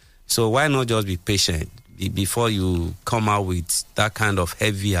spent. So why not just be patient before you come out with that kind of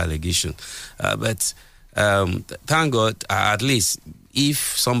heavy allegation? But thank God, at least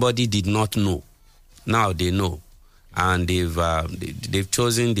if somebody did not know, now they know, and they've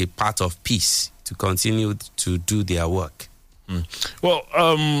chosen the path of peace to continue to do their work. Well,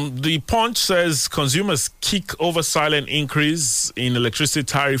 the Punch says consumers kick over silent increase in electricity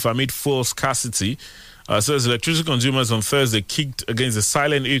tariff amid fuel scarcity. Says electricity consumers on Thursday kicked against the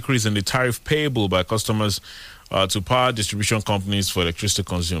silent increase in the tariff payable by customers to power distribution companies for electricity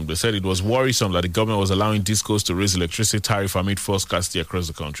consumed. They said it was worrisome that the government was allowing discos to raise electricity tariff amid fuel scarcity across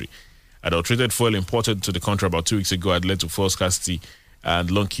the country. Adulterated fuel imported to the country about 2 weeks ago had led to fuel scarcity and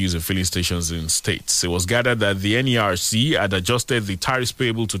long queues in filling stations in states. It was gathered that the NERC had adjusted the tariffs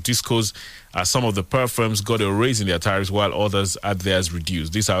payable to discos as some of the pearl firms got a raise in their tariffs while others had theirs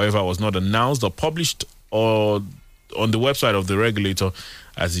reduced. This, however, was not announced or published or on the website of the regulator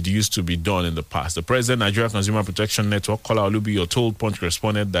as it used to be done in the past. The President, Nigeria Consumer Protection Network, Kola Olubiyo, told Punch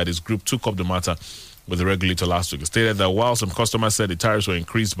correspondent that his group took up the matter with the regulator last week. It stated that while some customers said the tariffs were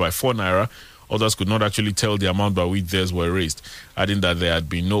increased by 4 naira, others could not actually tell the amount by which theirs were raised, adding that there had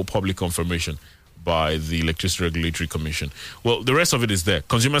been no public confirmation by the Electricity Regulatory Commission. Well, the rest of it is there.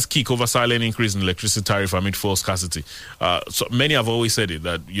 Consumers kick over silent increase in electricity tariff amid fuel scarcity. So many have always said it,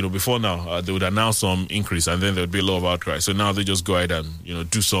 that, before now, they would announce some increase and then there would be a lot of outcry. So now they just go ahead and,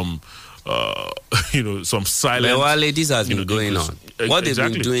 do some, some silent... Well, this has been going on. What they've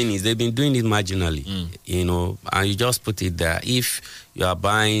been doing is they've been doing it marginally, and you just put it there. If you are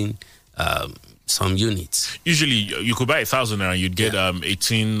buying... some units. Usually, you could buy 1,000 and you'd get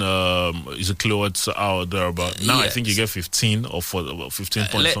 18 kilowatts hour thereabout. Now, yes. I think you get 15 or 15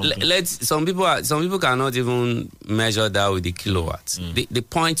 point something. Some people cannot even measure that with the kilowatts. The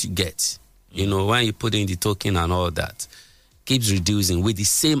point you get, when you put in the token and all that, keeps reducing with the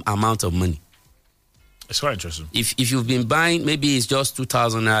same amount of money. It's quite interesting. If you've been buying, maybe it's just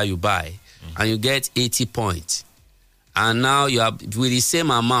 2,000 naira you buy, and you get 80 points, and now you are with the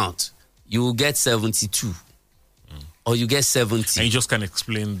same amount. you will get 72. Or you get 70. And you just can't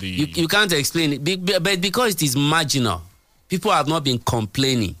explain the... You can't explain it. But because it is marginal, people have not been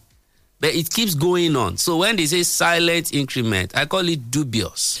complaining. But it keeps going on. So when they say silent increment, I call it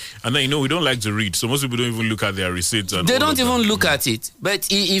dubious. And then, we don't like to read. So most people don't even look at their receipts. And they don't even look at it. But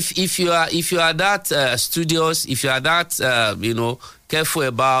if you are that studious, if you are that, careful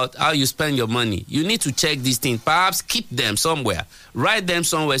about how you spend your money, you need to check these things. Perhaps keep them somewhere. Write them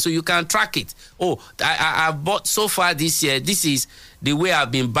somewhere so you can track it. Oh, I've bought so far this year. This is the way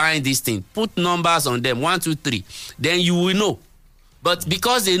I've been buying this thing. Put numbers on them, 1, 2, 3. Then you will know. But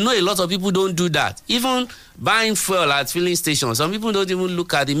because they know a lot of people don't do that, even buying fuel at filling stations, some people don't even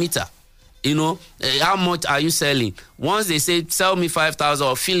look at the meter. How much are you selling? Once they say, sell me 5,000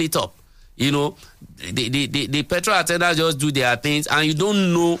 or fill it up, the petrol attendants just do their things and you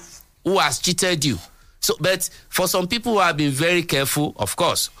don't know who has cheated you. So, but for some people who have been very careful, of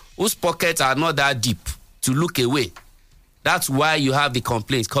course, whose pockets are not that deep to look away, that's why you have the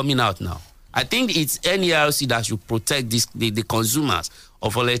complaints coming out now. I think it's NERC that should protect the consumers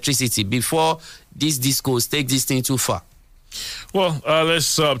of electricity before these discos take this thing too far. Well,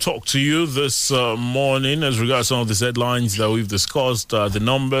 let's talk to you this morning as regards some of the headlines that we've discussed. The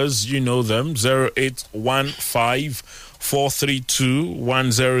numbers, you know them, 0815 432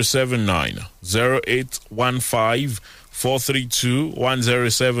 1079, 0815 432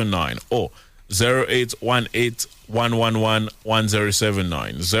 1079, or 0818 111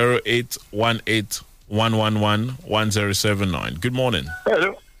 1079, 0818 111 1079. Good morning.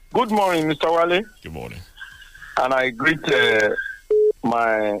 Hello. Good morning, Mr. Wale. Good morning. And I greet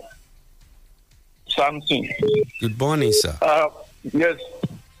my Samson. Good morning, sir. Yes.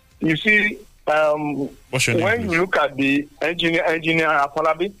 You see, what's your name, when please? you look at the engineer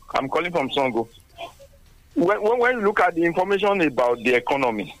Afolabi, I'm calling from Songo. When you look at the information about the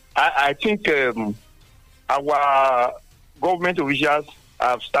economy, I think our government officials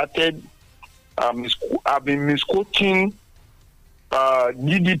have started, have been misquoting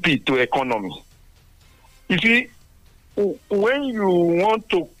GDP to economy. You see, when you want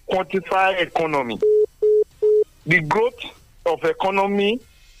to quantify economy, the growth of economy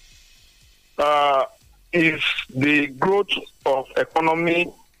is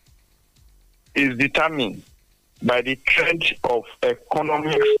determined by the trend of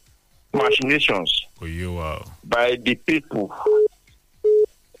economic machinations by the people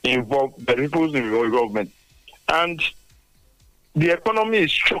involved, the people's involvement. And the economy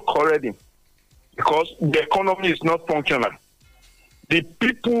is shook already because the economy is not functional. The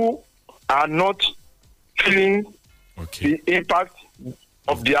people are not feeling the impact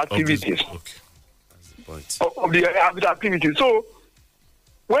of the activities. Of the activities. So,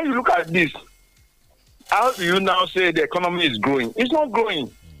 when you look at this, how do you now say the economy is growing? It's not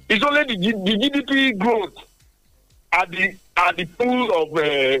growing. It's only the GDP growth at the pool of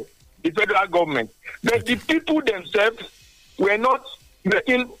the federal government. But the people themselves were not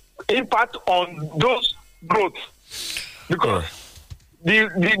making impact on those growth because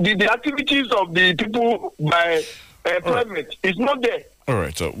the activities of the people by private is not there. All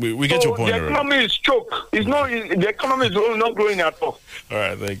right, so we get your point. The economy is choked. The economy is not growing at all. All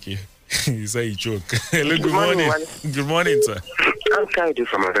right, thank you. You say you choke. Hello, good morning. Good morning, sir. I'm Kaide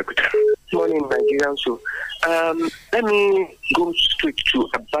from Abeokuta. Good morning, Nigerian. So, let me go straight to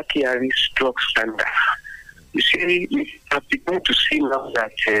Abba Kyari's drug scandal. You see, we have begun to see now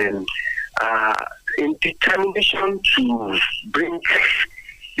that in determination to bring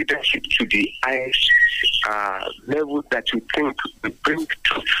leadership to the highest level that we think will bring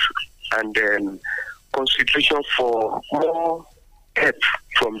truth and consideration for more help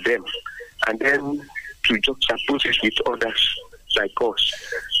from them, and then to juxtapose it with others like us.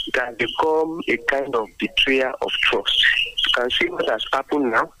 It has become a kind of betrayal of trust. You can see what has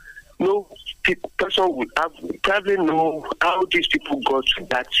happened now. No person would probably know how these people got to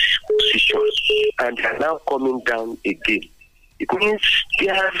that position, and they are now coming down again. It means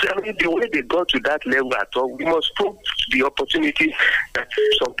the way they got to that level at all, we must probe the opportunity that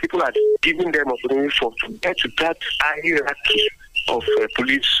some people are giving them opportunity for to get to that hierarchy of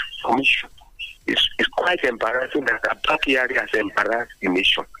police commission. It's quite embarrassing that Abba Kyari has embarrassed the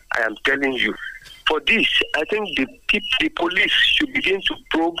nation. I am telling you. For this, I think the police should begin to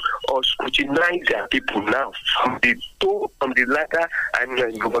probe or scrutinize their people now from the ladder and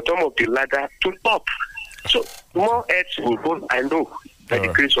the bottom of the ladder to top. So more heads will go, I know, by the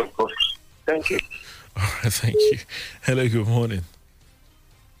grace of God. Thank you. All right, thank you. Hello, good morning.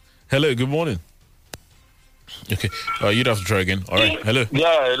 Hello, good morning. Okay, you'd have to try again. All right, hello.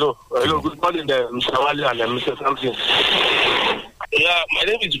 Yeah, hello. Hello, good morning, Mr. Wale and Mr. Sampson. Yeah, my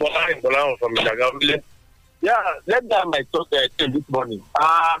name is Bolan from Shagamu. Yeah, let me have my talk this morning.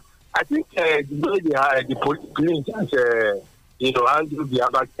 I think the way the police handle the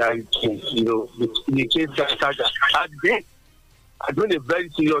Abakari case, the case are doing a very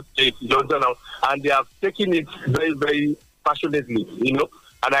serious case, and they have taken it very, very passionately,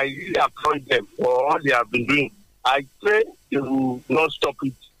 and I really applaud them for all they have been doing. I pray they will not stop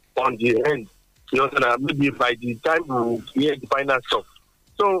it on the end. Maybe by the time we hear the final stuff.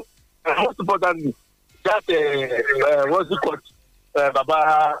 So, most importantly, that what's it called?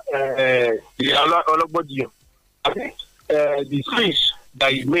 Baba, the Ologbodiyo. I think the speech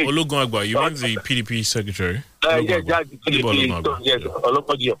that he made. Ologunagba, you mean the PDP secretary? Yes, that's the PDP. Yes,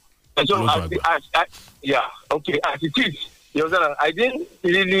 Ologbodiyo. And so, as it is, I didn't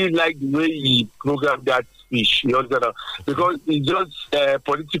really like the way he programmed that speech, because it's just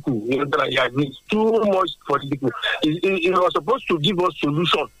political, it's too much political. He was supposed to give us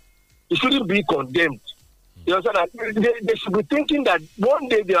solution. It shouldn't be condemned. They should be thinking that one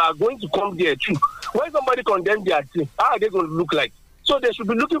day they are going to come there too. When somebody condemns their team, how are they going to look like? So they should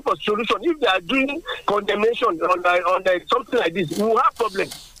be looking for solution. If they are doing condemnation on something like this, we will have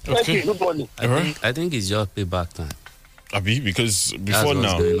problems. Okay. Thank you. Good morning. I think it's just payback time. Abi, because before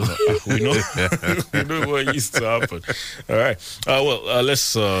now, we know what used to happen. All right.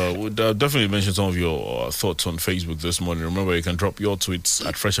 Let's we'll definitely mention some of your thoughts on Facebook this morning. Remember, you can drop your tweets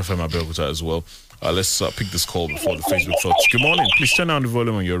at Fresh FM Abeokuta as well. Let's pick this call before the Facebook thoughts. Good morning. Please turn down the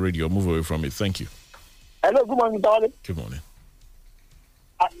volume on your radio. Move away from it. Thank you. Hello. Good morning, darling. Good morning.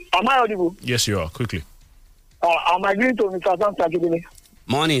 Am I audible? Yes, you are. Quickly. I'm agreeing to Mr. Samson.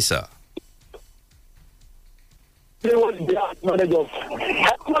 Morning, sir. They was the knowledge of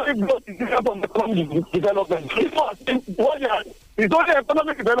economic growth is different from economic development. It's only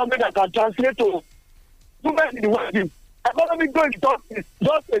economic development that can translate to movement in the world. Economic growth is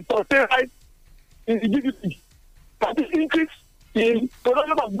just a sustained rise in the GDP. But this increase in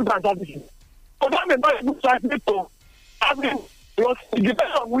production of goods and services. So that may not translate to having loss. It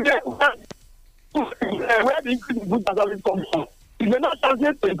depends on where the increase in goods and services comes from. It may not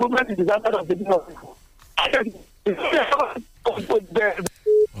translate to improvement in the standard of the people.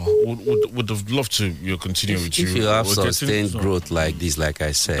 Would have loved to continue with you. If you have sustained growth like this, like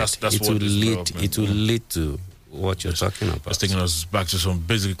I said, it will lead to what you're talking about. That's taking us back to some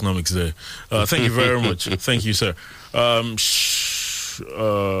basic economics there. Thank you very much. Thank you, sir.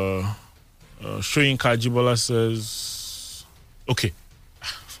 Shoyin Kajibola says, okay,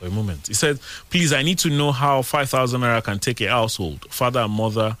 for a moment. He said, please, I need to know how 5,000 naira can take a household, father and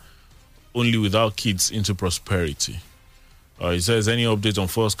mother, only without kids into prosperity. He says, any update on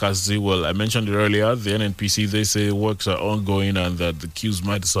forecast? Well, I mentioned it earlier. The NNPC, they say works are ongoing and that the queues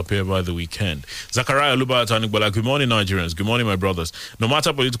might disappear by the weekend. Zachariah Luba Atanigbola, good morning, Nigerians. Good morning, my brothers. No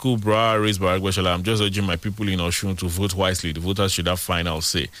matter political bra raised by Agbeshala, I'm just urging my people in Oshun to vote wisely. The voters should have final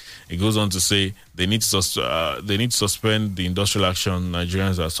say. It goes on to say they need to suspend the industrial action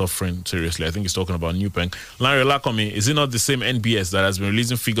Nigerians are suffering seriously. I think he's talking about Newpeng. Larry Lakomi, is it not the same NBS that has been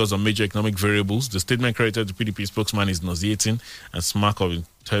releasing figures on major economic variables? The statement created the PDP spokesman is nauseating and smack of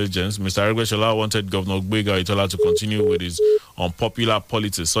intelligence. Mr. Agbeshala wanted Governor Gbega Itola to continue with his unpopular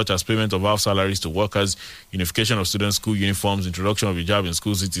politics, such as payment of half salaries to workers, unification of student school uniforms, introduction of hijab in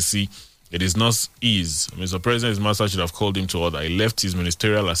schools, etc. It is not ease. Mr. President, his master should have called him to order. He left his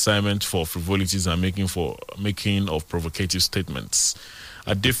ministerial assignment for frivolities and making of provocative statements.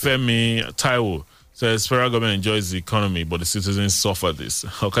 Adefemi Taiwo says federal government enjoys the economy, but the citizens suffer this.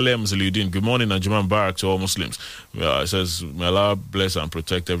 Okale Musaludin, good morning, Najuman Barak to all Muslims. Says, may Allah bless and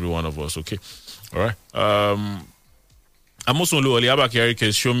protect every one of us. Okay, all right. Amosunlu Oliabakari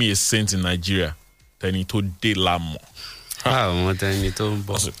case, show me a saint in Nigeria. Tenito de Lamo.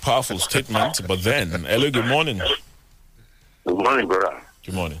 That's a powerful statement, but then, hello, good morning. Good morning, brother.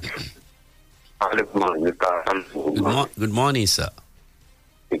 Good morning. Good morning, Mr. Good morning, sir.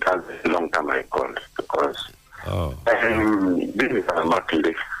 It has been a long time I called because this is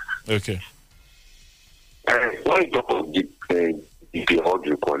Makile. Okay. When you talk of GP, how do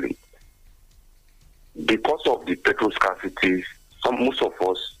you call it? Because of the petrol scarcity, most of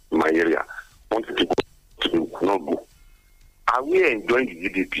us in my area wanted to go to not go. Are we enjoying the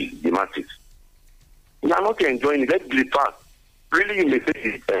GDP, the masses? We are not enjoying it. Let's be fast. Really, you may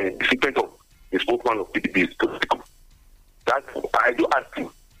say the secret of the spokesman of PDP is political. That I do ask you,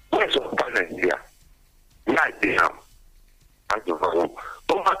 where is Nigeria? Where are they now? That's number one.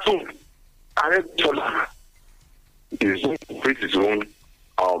 Number two, Aregbeshala is going to face his own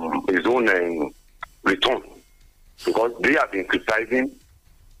return because they have been criticizing.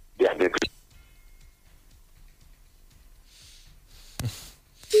 They have been.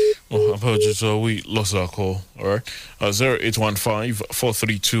 Apologies, we lost our call. All right.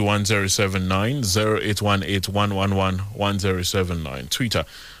 0815-432-1079, 0818-111-1079. Twitter,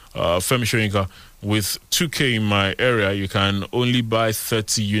 Femi Shoyinka, with 2K in my area, you can only buy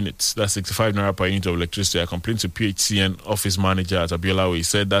 30 units. That's 65 naira per unit of electricity. I complained to PHCN office manager at Abiola. He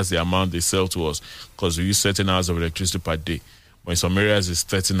said that's the amount they sell to us because we use certain hours of electricity per day. But in some areas, it's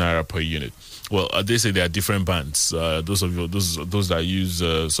 30 naira per unit. Well, they say there are different bands. Those of you, those that use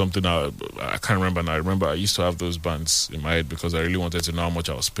something, I can't remember now. I remember I used to have those bands in my head because I really wanted to know how much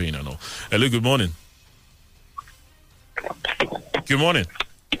I was paying and all. Hello, good morning. Good morning.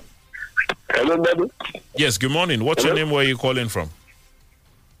 Hello, baby. Yes, good morning. What's your name? Where are you calling from?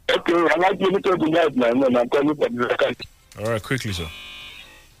 Okay, I like you to tonight, man. I'm calling from the country. All right, quickly, sir.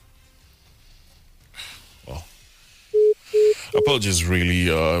 Apologies, really,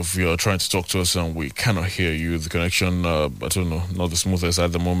 if you're trying to talk to us and we cannot hear you. The connection, I don't know, not the smoothest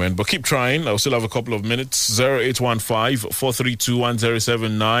at the moment. But keep trying. I'll still have a couple of minutes.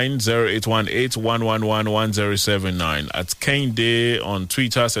 0815-432-1079, 0818-111-1079. At Kane Day on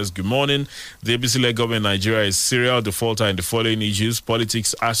Twitter says, good morning. The APC-led government in Nigeria is serial defaulter in the following issues: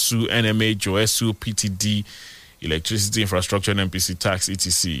 politics, ASU, NMA, JOSU, PTD, electricity, infrastructure, and MPC tax,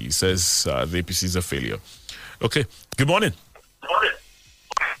 etc. He says the APC is a failure. Okay, good morning.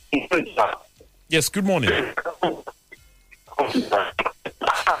 Yes, good morning.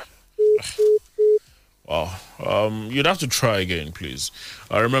 Wow. You'd have to try again, please.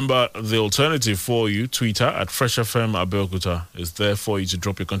 Remember, the alternative for you, Twitter at Fresh FM Abeokuta, is there for you to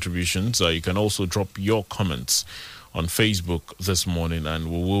drop your contributions. You can also drop your comments on Facebook this morning, and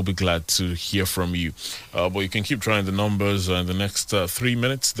we will be glad to hear from you. But you can keep trying the numbers in the next 3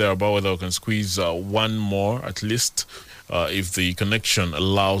 minutes. Thereabout, whether we can squeeze one more at least, if the connection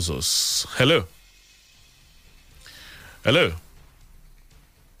allows us. Hello. Hello.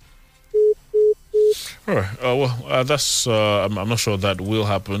 All right. That's. I'm not sure that will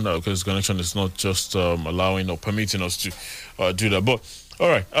happen because connection is not just allowing or permitting us to do that. But all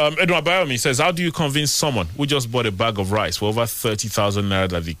right. Edward Bayomi says, how do you convince someone who just bought a bag of rice for over 30,000 naira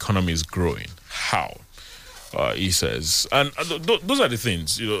that the economy is growing? How? He says, and those are the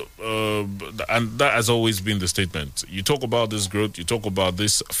things, and that has always been the statement. You talk about this growth, you talk about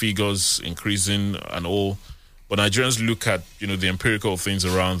these figures increasing and all, but Nigerians look at, the empirical things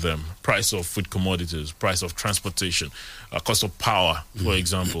around them: price of food commodities, price of transportation, cost of power, for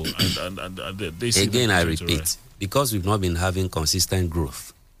example. And they see again, I repeat, because we've not been having consistent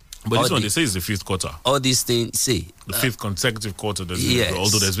growth. But this one, they say, is the fifth quarter. All these things, the fifth consecutive quarter, yes,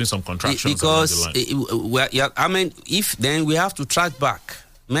 although there's been some contractions. Because, if then we have to track back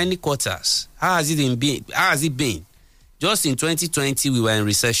many quarters. How has it been? Just in 2020, we were in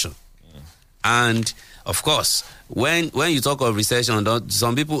recession. And, of course, when you talk of recession,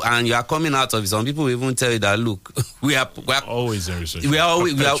 some people, and you are coming out of it, some people will even tell you that, look, we are always in recession.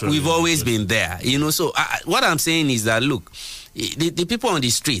 We've always been there. So what I'm saying is that, look, the people on the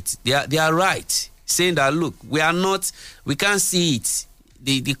street, they are right, saying that, look, we can't see it.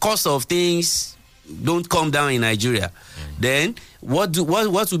 The cost of things don't come down in Nigeria. Then what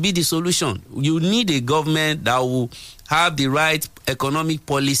will be the solution? You need a government that will have the right economic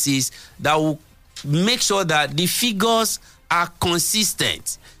policies that will make sure that the figures are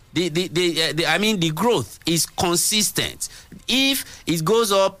consistent. The growth is consistent. If it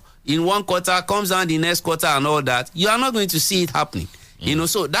goes up in one quarter, comes down the next quarter and all that, you are not going to see it happening.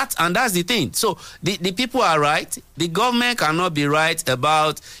 So that's the thing. So the people are right. The government cannot be right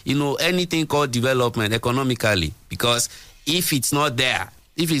about, anything called development economically, because if it's not there,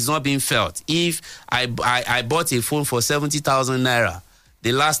 if it's not being felt, if I bought a phone for 70,000 naira,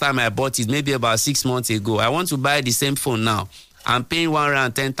 the last time I bought it, maybe about 6 months ago, I want to buy the same phone now. I'm paying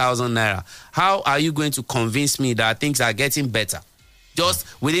 110,000 naira. How are you going to convince me that things are getting better just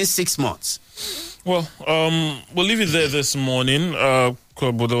within 6 months? Well, we'll leave it there this morning. But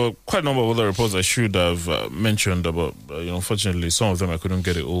there were quite a number of other reports I should have mentioned about. Unfortunately, some of them I couldn't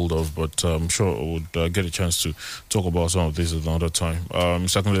get a hold of, but I'm sure I would get a chance to talk about some of these at another time.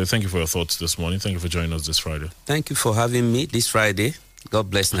 Secondly, thank you for your thoughts this morning. Thank you for joining us this Friday. Thank you for having me this Friday.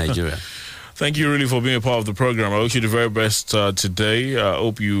 God bless Nigeria. Thank you really for being a part of the program. I wish you the very best today. I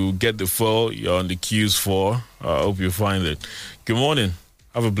hope you get the full you're on the queues for. I hope you find it. Good morning.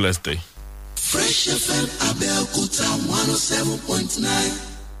 Have a blessed day. Fresh FM Abeokuta 107.9.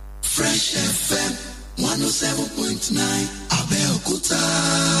 Fresh FM 107.9 Abeokuta.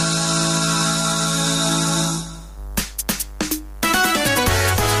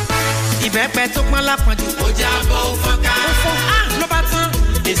 Ìbẹ́pẹ tó pọ́n lápọ̀jù. Ó jábọ́ ó fọ́nká. Ló bá tán.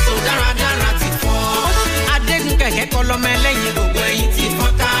 Èso dáradára ti fọ́. Adégún kẹ̀kẹ́ kọ́ lọ́mọ ẹlẹ́yin gbogbo ẹ̀yìn ti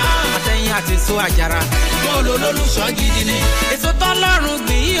fọ́nká. àti èso àjàrà bọ́ọ̀lù olólùṣọ́ gidi ni èso tọ́lọ́run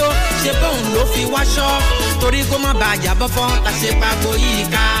gbìn yìí o ṣe bóun ló fi wáṣọ torí kó má bàa jà bọ́fọ́ la ṣe pàgọ́ yìí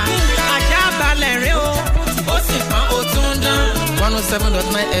ká ajá balẹ̀ rẹ o ó sì pọ́n ó tún dán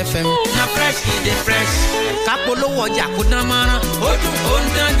 107.9 FM na fresh e dey fresh kápolówó ọjà kó dán mọ́rán ó dùn ó ń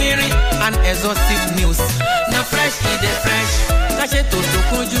dán gbinrin and exhaustive news na fresh e dey fresh káṣe tòótọ́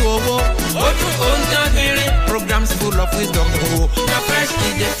kúnjú owó ó dùn ó ń dán gbinrin programs full of wisdom o na fresh e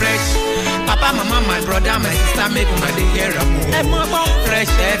dey fresh papa mama my brother my sister make una dey hear am o ẹ mọ gbọ́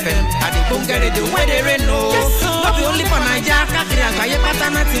fresh FM àdìgbòǹgẹ̀rẹ̀ dey wey dey rain o no be only for naija káàkiri àgbáyé pátá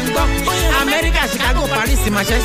náà ti ń gbọ́ America Chicago Paris Manchester.